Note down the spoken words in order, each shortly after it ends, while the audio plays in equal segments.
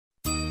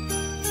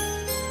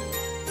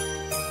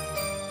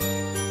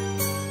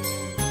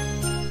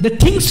the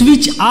things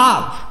which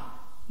are.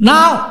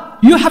 Now,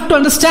 you have to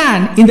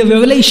understand in the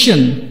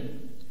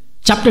Revelation,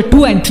 chapter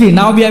 2 and 3.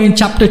 Now we are in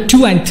chapter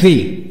 2 and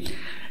 3.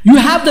 You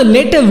have the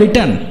letter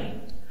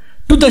written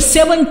to the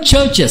 7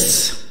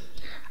 churches.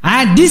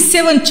 And these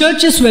 7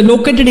 churches were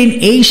located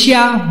in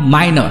Asia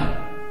Minor.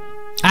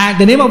 And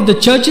the name of the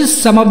churches,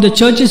 some of the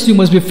churches you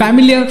must be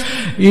familiar.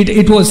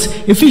 It was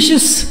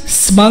Ephesus,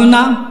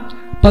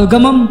 Smyrna,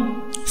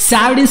 Pergamum,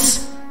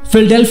 Sardis,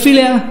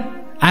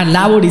 Philadelphia, and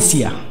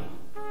Laodicea.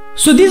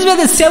 So these were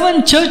the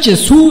 7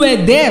 churches who were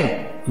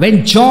there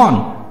when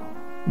John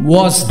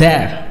was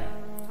there.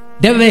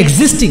 They were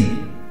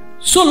existing.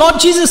 So Lord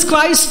Jesus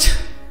Christ,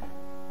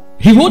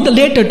 He wrote the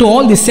letter to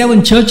all these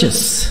 7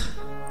 churches.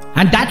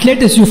 And that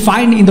letters you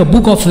find in the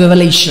book of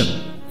Revelation.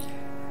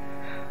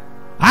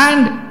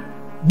 And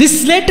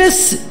this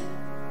letters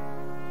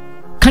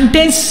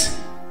contains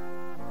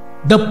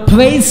the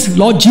praise.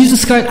 Lord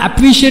Jesus Christ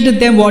appreciated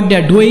them, what they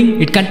are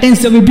doing. It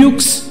contains the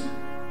rebukes.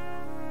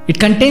 It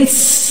contains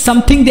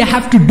something they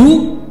have to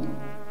do.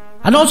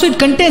 And also it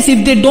contains,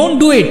 if they don't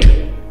do it,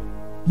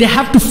 they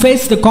have to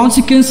face the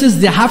consequences.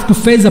 They have to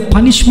face the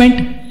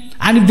punishment.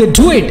 And if they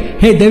do it,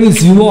 hey, there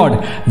is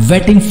reward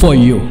waiting for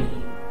you.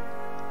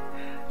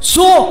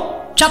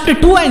 So chapter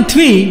 2 and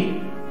 3,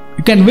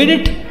 you can read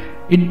it.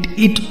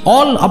 It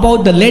all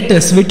about the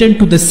letters written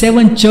to the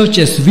 7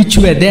 churches which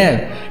were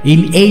there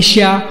in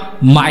Asia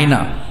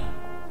Minor.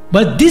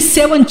 But these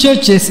 7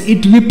 churches,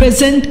 it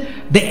represent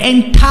the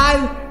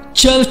entire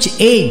church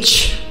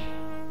age.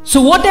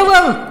 So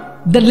whatever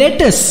the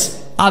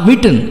letters are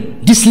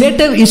written, this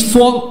letter is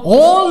for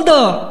all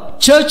the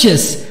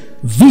churches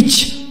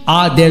which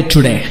are there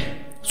today.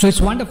 So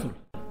it's wonderful.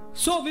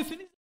 So we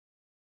finish.